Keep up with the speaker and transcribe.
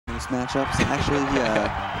most matchups. Actually,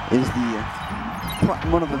 he is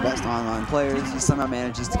one of the best online players. He somehow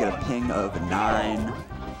manages to get a ping of 9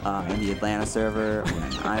 in the Atlanta server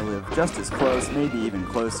when I live just as close, maybe even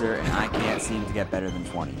closer, and I can't seem to get better than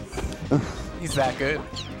 20. He's that good.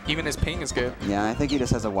 Even his ping is good. Yeah, I think he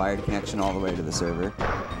just has a wired connection all the way to the server.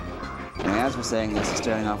 And as we're saying this, he's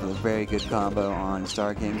starting off with a very good combo on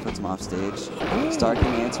Star King, puts him off stage. Ooh. Star King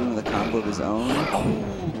answering with a combo of his own.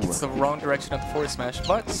 Oh, gets the wrong direction of the forward smash,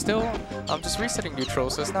 but still, just resetting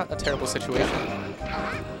neutral, so it's not a terrible situation.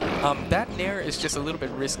 That nair is just a little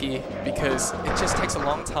bit risky because it just takes a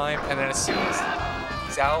long time, and then as soon as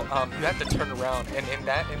he's out, you have to turn around, and in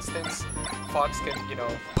that instance, Fox can, you know,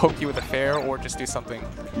 poke you with a fair or just do something.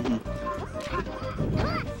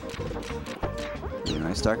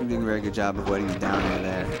 Star King doing a very good job avoiding the down air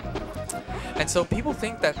there. And so people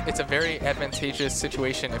think that it's a very advantageous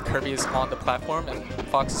situation if Kirby is on the platform and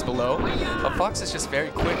Fox is below. But Fox is just very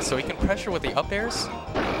quick, so he can pressure with the up airs.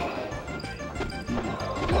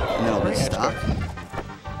 No, stop.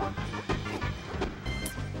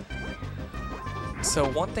 So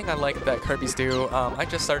one thing I like that Kirby's do, I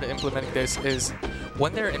just started implementing this, is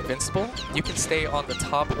when they're invincible, you can stay on the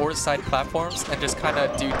top or side platforms and just kind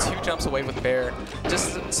of do 2 jumps away with Bear,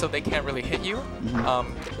 just so they can't really hit you.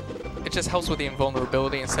 It just helps with the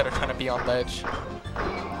invulnerability instead of trying to be on ledge.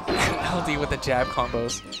 LD with the jab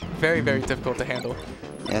combos. Very, very difficult to handle.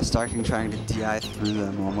 Yeah, Star King trying to DI through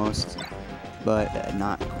them almost, but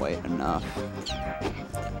not quite enough.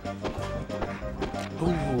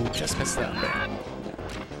 Ooh, just missed that.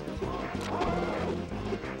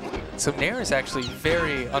 So Nair is actually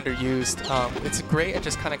very underused. It's great at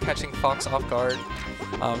just kind of catching Fox off guard,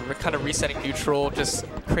 kind of resetting neutral, just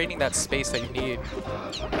creating that space that you need.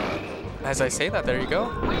 As I say that, there you go.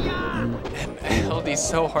 And LD's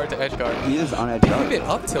so hard to edge guard. He is on edge guard. Pivot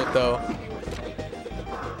up tilt though.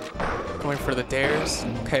 Going for the dares.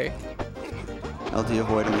 Okay. LD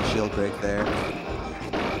avoiding the shield break there.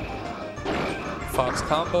 Fox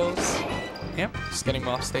combos. Yep, just getting him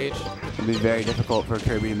off stage. It'll be very difficult for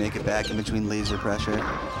Kirby to make it back in between laser pressure.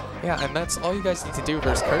 Yeah, and that's all you guys need to do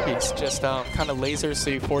versus Kirby. It's just kind of lasers, so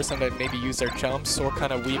you force them to maybe use their jumps or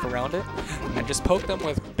kind of weave around it. And just poke them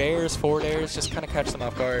with bears, forward airs, just kind of catch them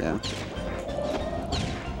off guard. Yeah.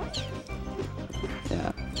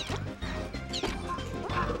 Yeah.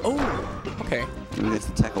 Oh, okay. He gets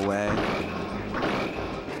the tech away.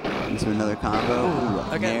 Into another combo.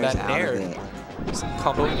 Ooh, again, that nair. Just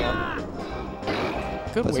comboing out.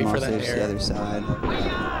 Good Puts way for that to the other side.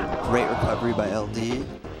 Great recovery by LD.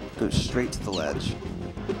 Goes straight to the ledge.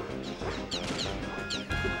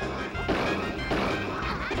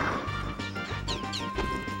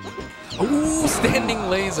 Ooh, standing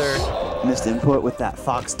laser. Missed input with that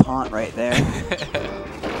Fox taunt right there.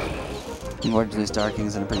 Unfortunately, Star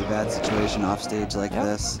King's in a pretty bad situation off stage like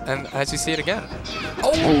this. And as you see it again.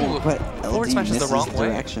 Oh, but forward LD smash is the wrong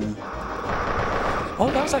direction.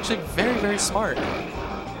 Oh, that was actually very, very smart.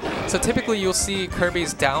 So typically you'll see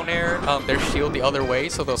Kirby's down air, their shield the other way,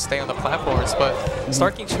 so they'll stay on the platforms. But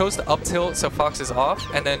Star King chose to up tilt, so Fox is off,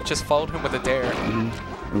 and then just followed him with a dare.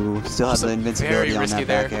 Ooh, still has the invincibility on that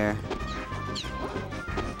back air.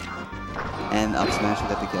 And up smash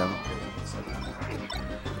with epic kill.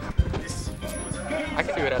 I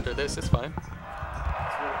can do it after this, it's fine.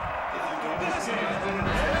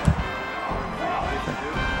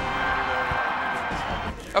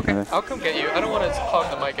 Okay, I'll come get you. I don't want to hog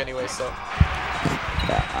the mic anyway, so.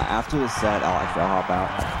 Yeah, after the set, I'll hop out.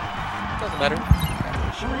 Doesn't matter.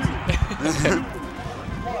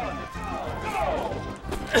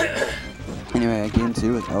 Anyway, game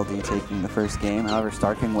 2 with LD taking the first game. However,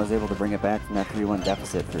 Star King was able to bring it back from that 3-1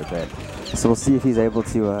 deficit for a bit. So we'll see if he's able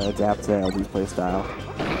to adapt to LD's playstyle.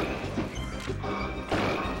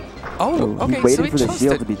 Oh, okay, he waited so he for the chose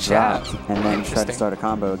shield to be jab. dropped and then tried to start a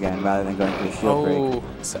combo again rather than going for the shield break. Oh,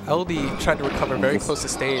 so LD tried to recover very close to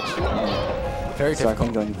stage. Very Star difficult.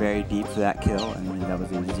 King going very deep for that kill, and that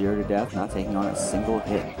was a 0 to death, not taking on a single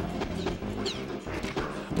hit.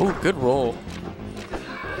 Oh, good roll.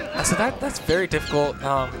 So that's very difficult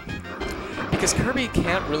because Kirby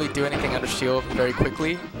can't really do anything out of shield very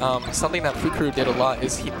quickly. Something that Fukuru did a lot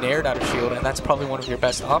is he naired out of shield, and that's probably one of your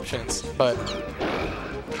best options. But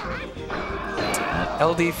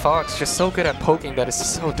LD Fox just so good at poking that it's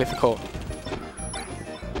so difficult.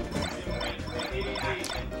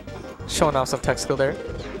 Showing off some tech skill there.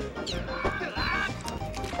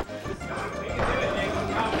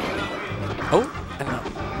 Oh,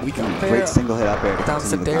 and we got Great single hit up air. Down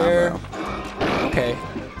to there. Okay.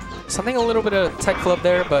 Something a little bit of tech flub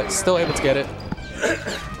there, but still able to get it.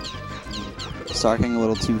 Starking a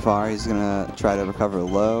little too far. He's gonna try to recover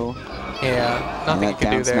low. Yeah, nothing you And that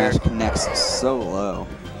can do down there. smash connects so low.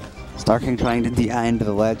 Starking trying to DI into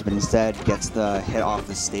the ledge, but instead gets the hit off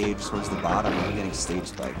the stage towards the bottom and getting stage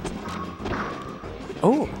spiked.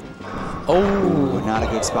 Oh. Ooh, Oh. not a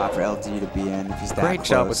good spot for LD to be in if he's that Great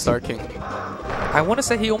job with close. Starking. I want to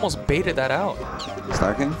say he almost baited that out.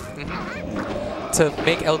 Starking? To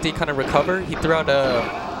make LD kind of recover, he threw out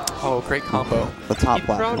a... Oh, great combo. The top He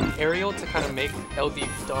threw out platform. an aerial to kind of make LD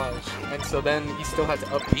dodge, and so then he still had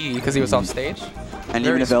to up B because he was off stage. And Very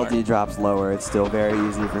even if smart. LD drops lower, it's still very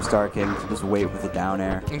easy for Starking to just wait with the down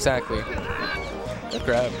air. Exactly. Good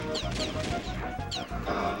grab.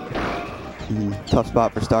 Tough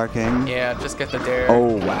spot for Starking. Yeah, just get the dare.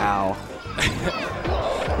 Oh, wow.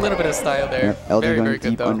 A little bit of style there. Yep, LD Very, going very good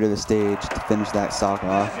deep though. under the stage to finish that stock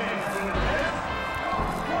off.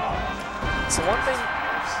 So one thing...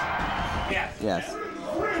 Yes.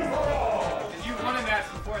 You won a match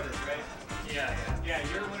before this, right? Yeah,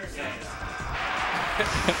 you're a winner saying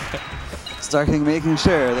Starking making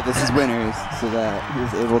sure that this is winners so that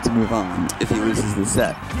he's able to move on if he loses the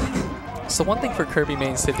set. So one thing for Kirby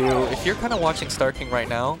mains to do, if you're kind of watching Starking right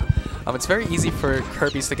now, it's very easy for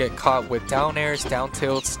Kirbys to get caught with down airs, down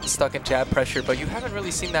tilts, stuck in jab pressure, but you haven't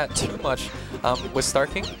really seen that too much with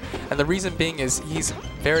Starking. And the reason being is he's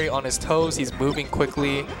very on his toes, he's moving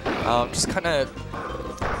quickly, just kind of,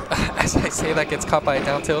 as I say, that gets caught by a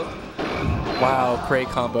down tilt. Wow, great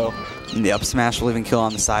combo. And the up smash will even kill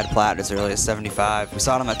on the side plat as early as 75. We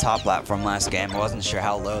saw it on the top platform last game. I wasn't sure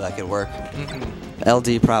how low that could work.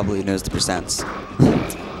 LD probably knows the percents.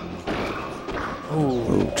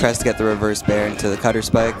 Ooh, tries to get the reverse bear into the cutter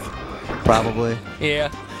spike, probably. Yeah.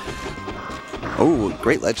 Oh,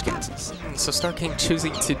 great ledge cancels. So Starking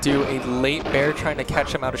choosing to do a late bear, trying to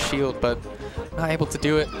catch him out of shield, but not able to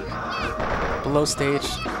do it. Below stage.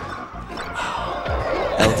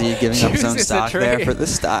 LD giving up his own Chooses a stock there trade. for the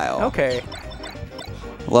style. Okay.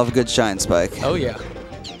 Love a good shine spike. Oh yeah.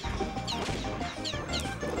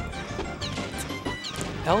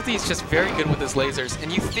 LD is just very good with his lasers,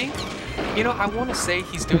 and you think, you know, I want to say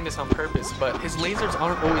he's doing this on purpose, but his lasers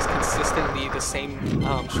aren't always consistently the same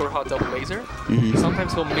short hot double laser.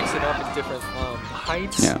 Sometimes he'll mix it up in different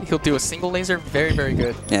heights. Yeah. He'll do a single laser, very, very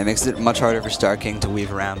good. Yeah, it makes it much harder for Starking to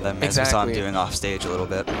weave around them, as we saw him Exactly. doing off stage a little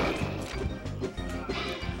bit.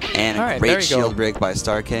 And All a right, there great you shield go. break by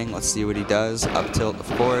Starking. Let's see what he does. Up tilt, of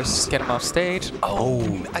course. Get him off stage. Oh,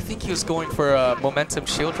 I think he was going for a momentum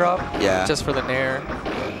shield drop. Yeah. Just for the nair.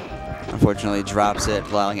 Unfortunately, drops it,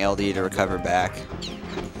 allowing LD to recover back.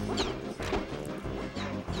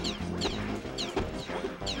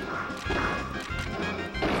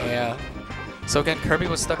 Yeah. So again, Kirby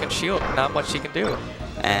was stuck in shield. Not much he can do.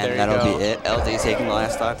 And There you that'll go. be it. LD taking the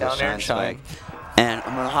last stock. Down there and shine. And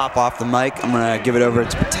I'm going to hop off the mic. I'm going to give it over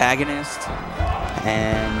to Protagonist.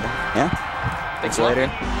 And yeah, Thanks see you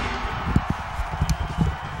later.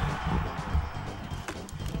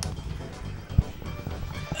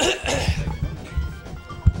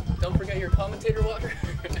 Don't forget your commentator water.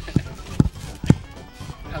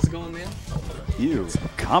 How's it going, man? Ew,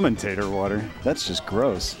 commentator water. That's just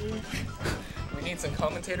gross. We need some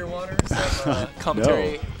commentator water, some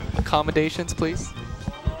commentary accommodations, please.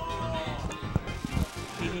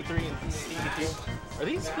 PD3 and PD2. Are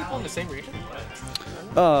these people in the same region?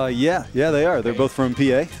 Yeah, they are. They're both from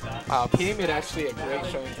PA. PA made actually a great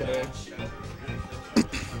showing today.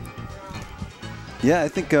 Yeah, I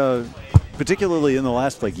think particularly in the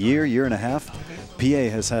last year and a half, PA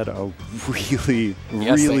has had a really,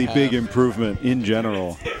 Yes, they really big have. improvement in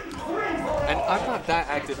general. And I'm not that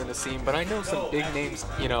active in the scene, but I know some big names,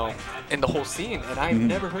 you know, in the whole scene, and I've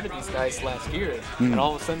never heard of these guys last year. And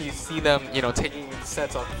all of a sudden you see them, you know, taking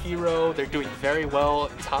sets off Hero. They're doing very well,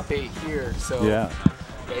 top 8 here. So Yeah.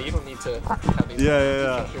 yeah, you don't need to have these.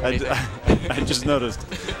 Yeah. or anything. I just noticed.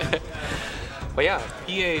 But yeah,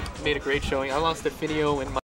 PA made a great showing. I lost to Finio in my